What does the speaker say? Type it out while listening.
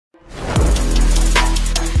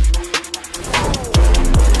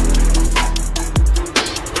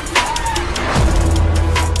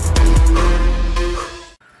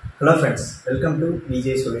Hello friends, welcome to VJ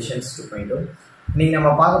Solutions 2.0. இன்னைக்கு நம்ம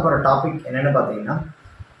பார்க்க போற டாபிக் என்னன்னு பாத்தீங்கன்னா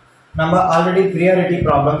நம்ம ஆல்ரெடி ப்ரியாரிட்டி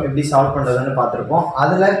ப்ராப்ளம் எப்படி சால்வ் பண்றதுன்னு பார்த்திருப்போம்.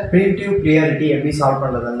 அதுல ப்ரீஎம்ப்டிவ் ப்ரியாரிட்டி எப்படி சால்வ்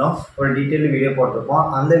பண்றதுன்னு ஒரு டீடைல் வீடியோ போட்டிருப்போம்.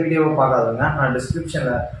 அந்த வீடியோவை பார்க்காதவங்க நான்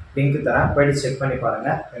டிஸ்கிரிப்ஷன்ல லிங்க் தரேன், போயிட்டு செக் பண்ணி பாருங்க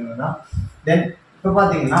என்னன்னா. தென் இப்போ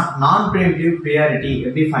பாத்தீங்கன்னா நான் ப்ரீஎம்ப்டிவ் ப்ரியாரிட்டி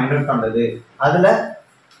எப்படி ஃபைண்ட் அவுட் பண்றது, அதுல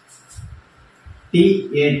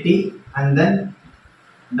TAT and then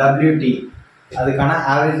WT அதுக்கான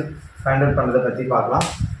ஆவரேஜ் ஃபைண்ட் அவுட் பண்றதை பத்தி பார்க்கலாம்.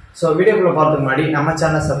 ஸோ வீடியோக்குள்ள பார்த்துக்கு முன்னாடி நம்ம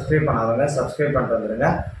சேனலை சப்ஸ்கிரைப் பண்ணாதவங்க சப்ஸ்கிரைப் பண்ணிட்டு வந்துருங்க,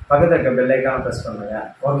 பக்கத்தில் இருக்க பெல் ஐக்கானை ப்ரெஸ் பண்ணுங்க.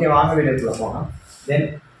 ஓகே, வாங்க வீடியோக்குள்ள போகலாம். தென்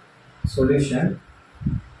சொல்யூஷன்.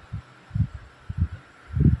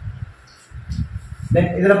 தென்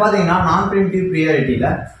இதில் பார்த்தீங்கன்னா நான் ப்ரீஎம்ப்டிவ் ப்ரியாரிட்டியில்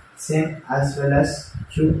same as well as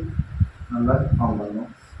Q number form பண்ணணும்.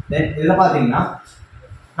 தென் இதில் பார்த்தீங்கன்னா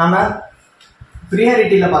நம்ம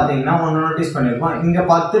ப்ரியாரிட்டியில் பார்த்தீங்கன்னா ஒன்று நோட்டீஸ் பண்ணியிருப்போம். இங்கே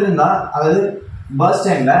 10 இருந்தால், அதாவது பர்ஸ்ட்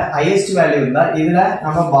டைம்ல ஹையஸ்ட் வேல்யூ இருந்தா இதுல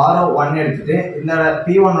நம்ம பாரோ 1 எடுத்துட்டு இந்த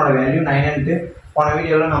P1 ஓட வேல்யூ 9 போன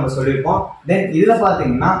வீடியோல நம்ம சொல்லியிருப்போம். தென் இதுல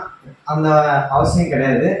பாத்தீங்கன்னா அந்த அவசியம்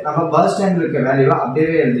கிடையாது, நம்ம பர்ஸ்ட் டைம்ல இருக்க வேல்யூவை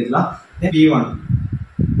அப்படியே எழுதிக்கலாம். P1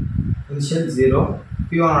 இனிஷியல் 0,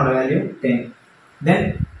 P1 ஓட வேல்யூ 10. தென்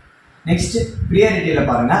நெக்ஸ்ட் ப்ரியாரிட்டியில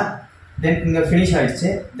பாருங்க. தென் இங்க ஃபினிஷ்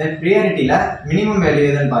ஆயிடுச்சு. தென் ப்ரியாரிட்டியில மினிமம் வேல்யூ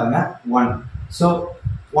எதுன்னு பாருங்க 1. ஸோ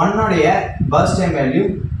 1 உடைய first time value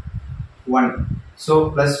 1. So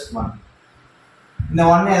plus 1. இந்த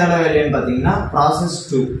 1 எதோட வேல்யூன்னு பார்த்தீங்கன்னா process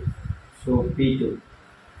 2. So P2.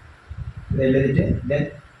 இதை எழுதிட்டு then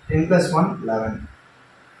 10 plus 1 11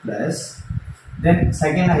 plus then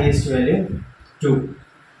second highest value 2.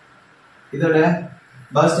 இதோட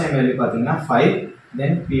burst time value பார்த்தீங்கன்னா 5.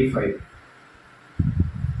 then P5.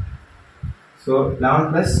 So 11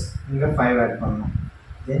 plus இங்க 5 add பண்ணணும்.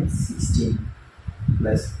 then 16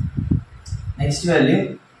 plus next value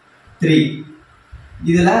 3.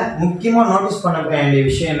 இதுல முக்கியமா நோட்டீஸ் பண்ண வேண்டிய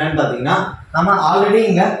விஷயம் என்னன்னு பாத்தீங்கன்னா, நம்ம ஆல்ரெடி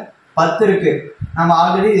இங்க 10 இருக்கு, நம்ம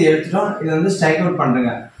ஆல்ரெடி இதை எடுத்துட்டோம். இது வந்து ஸ்ட்ரைக் அவுட்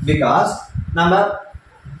பண்றோங்க. பிகாஸ் நம்ம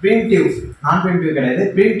ப்ரீஎம்ப்டிவ், நான் ப்ரீஎம்ப்டிவ் கிடையாது,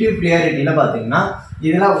 ப்ரீஎம்ப்டிவ் ப்ரியாரிட்டியில பாத்தீங்கன்னா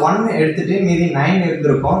இதுல 1 எடுத்துட்டு மீதி 9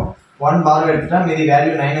 இருந்திருக்கும். 1 பாரோ எடுத்துட்டா மீதி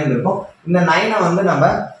வேல்யூ 9 இருந்திருக்கும். இந்த 9 வந்து நம்ம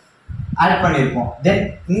ஆட் பண்ணியிருப்போம். தென்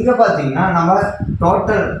இங்க பாத்தீங்கன்னா நம்ம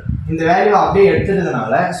டோட்டல் இந்த வேல்யூ அப்படியே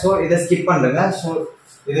எடுத்துட்டதுனால ஸோ இதை ஸ்கிப் பண்றேங்க. ஸோ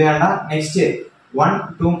இது வேண்டாம். நெக்ஸ்ட் 1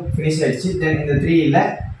 2 ஃபினிஷ் ஆயிடுச்சு. தென் இந்த 3 இல்ல,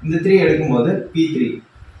 இந்த 3 எடுக்கும்போது P3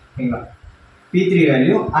 ஓகேங்களா, P3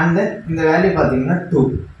 வேல்யூ அண்ட் தென் இந்த வேல்யூ பாத்தீங்கன்னா 2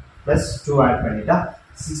 plus 2 ஆட் பண்ணிட்டா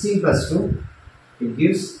 16 plus 2 it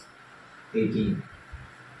gives 18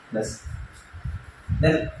 plus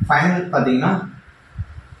then final பாத்தீங்கன்னா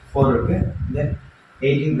 4 இருக்கு. தென்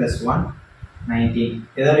 18 plus 1 19.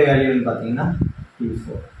 எதோட வேல்யூன்னு பாத்தீங்கன்னா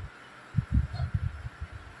P4.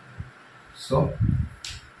 ஸோ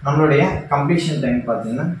நம்மளுடைய கம்ப்ளீஷன் டைம்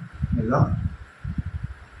பார்த்தீங்கன்னா இதுதான்.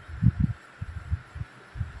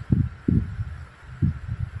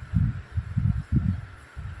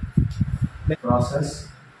 Process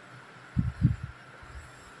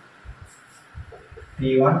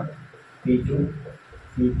P1, P2,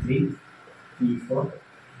 P3, P4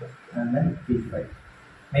 and then P5.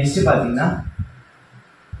 Next பார்த்தீங்கன்னா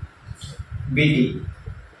BT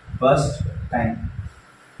ஃபர்ஸ்ட் டைம்.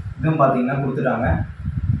 இதுவும் பார்த்தீங்கன்னா கொடுத்துட்டாங்க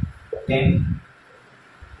 10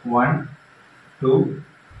 1 2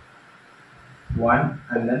 1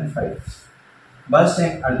 and then 5. பர்ஸ்ட்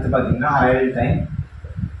டைம் அடுத்து பார்த்தீங்கன்னா அரைவல் டைம்.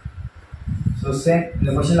 ஸோ சேம் இந்த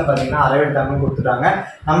கொஸ்டினில் பார்த்தீங்கன்னா அரைவல் டைமும் கொடுத்துட்டாங்க.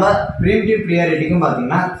 நம்ம ப்ரீஎம்ப்டிவ் ப்ரியாரிட்டிக்கும்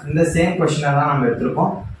பார்த்தீங்கன்னா இந்த சேம் கொஸ்டினை தான் நம்ம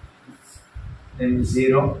எடுத்திருக்கோம். தென்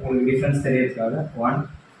 0 உங்களுக்கு difference தெரியறதுக்காக 1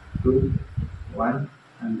 2 1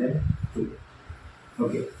 and then 2.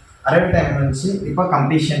 Okay, arrival time வந்துச்சு. இப்போ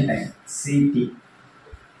கம்ப்ளீஷன் டைம் CT.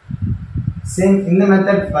 சேம் இந்த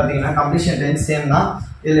மெத்தட் பார்த்தீங்கன்னா கம்ப்ளீஷன் டைம் சேம் தான்.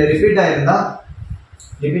 இதில் ரிப்பீட் ஆயிருந்தா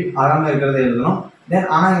ரிப்பீட் ஆகாமல் இருக்கிறத எழுதணும். தென்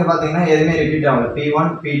ஆனால் இங்கே பார்த்தீங்கன்னா எதுவுமே ரிப்பீட் ஆகல. P1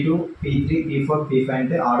 P2 P3 P4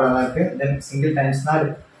 P5 order தான் இருக்கு. தென் சிங்கிள் டைம்ஸ் தான்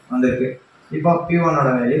வந்திருக்கு. இப்போ P1 ஓட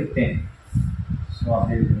வேல்யூ 10. ஸோ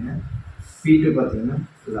அப்படி இருக்குங்க. P2 பார்த்தீங்கன்னா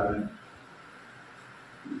 11,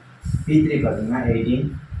 P3 பார்த்தீங்கன்னா 18,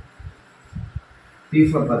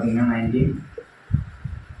 P4 பார்த்தீங்கன்னா 19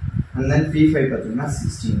 and then P5 பார்த்தீங்கன்னா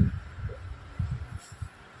 16.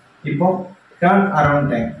 இப்போ turn around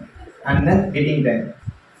time and then waiting time.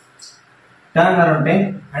 turn around time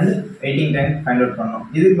and waiting time find out பண்ணணும்.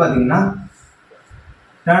 இதுக்கு பார்த்தீங்கன்னா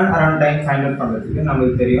turn around time find out பண்றதுக்கு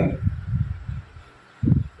நமக்கு தெரியும்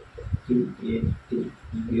TAT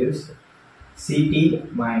gives CT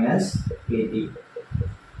minus AT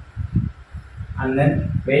and then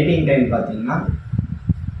waiting time பார்த்தீங்கன்னா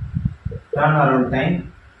turn around time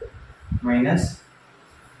minus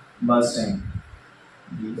burst time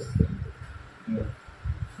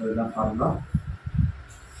so இதுதான் formula.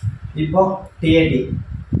 இப்போ TAT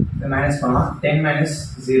இதை மைனஸ் பண்ணலாம். 10 minus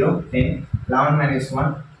 0 10, 11 minus 1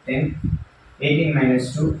 10, 18 minus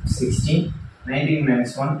 2 16, 19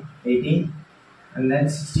 minus 1 18, and then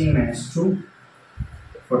 16 minus 2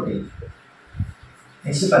 14.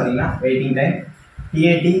 Next பார்த்தீங்கன்னா waiting time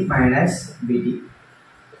TAT minus BT.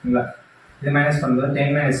 ஓகேங்களா, இது minus பண்ணும்போது 10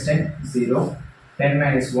 minus 10 0, 10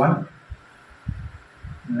 minus 1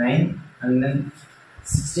 9, and then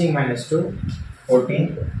 16 minus 2 14,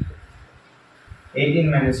 18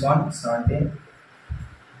 minus 1 17,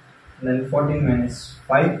 and then 14 minus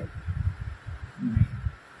 5 9.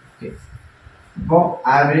 Okay. Now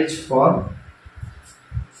average for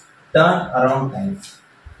turn around time.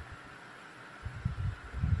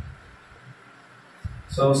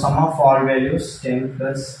 So sum of all values 10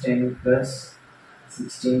 plus 10 plus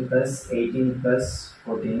 16 plus 18 plus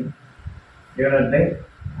 14 divided by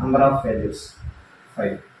number of values 5.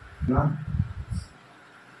 Now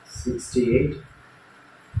 68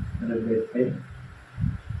 divided by 5,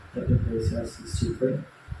 35 is 65,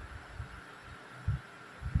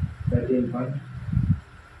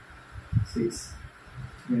 13.6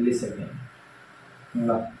 millisecond.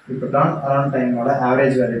 இப்போ turn around time ஓட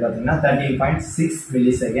average value பார்த்தீங்கன்னா 13.6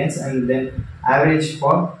 milliseconds, and then average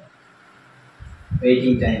for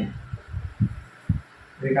waiting time.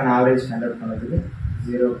 இதுக்கான average find out பண்ணதுக்கு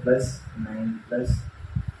 0 plus 9 plus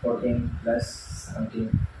 14 plus 17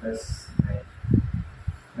 plus 9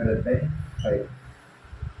 divided by 5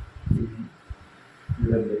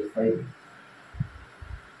 divided by 5.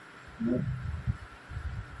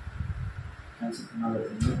 Cancel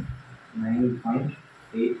பண்ணாலும்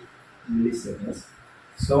 9.8 milliseconds.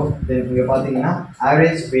 So then இங்க பாத்தீங்கன்னா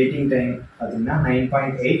average waiting time பாத்தீங்கன்னா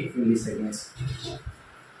 9.8 milliseconds.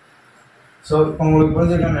 So இப்போ உங்களுக்கு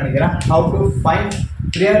புரிஞ்சிருக்கும்னு நினைக்கிறேன். How to find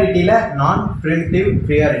priorityல non-preemptive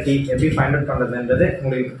priority எப்படி find out பண்றதுன்றது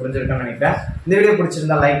உங்களுக்கு புரிஞ்சிருக்கும்னு நினைக்கிறேன். இந்த வீடியோ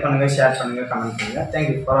பிடிச்சிருந்தா லைக் பண்ணுங்க, ஷேர் பண்ணுங்க, கமெண்ட் பண்ணுங்க. Thank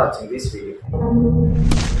you for watching this video.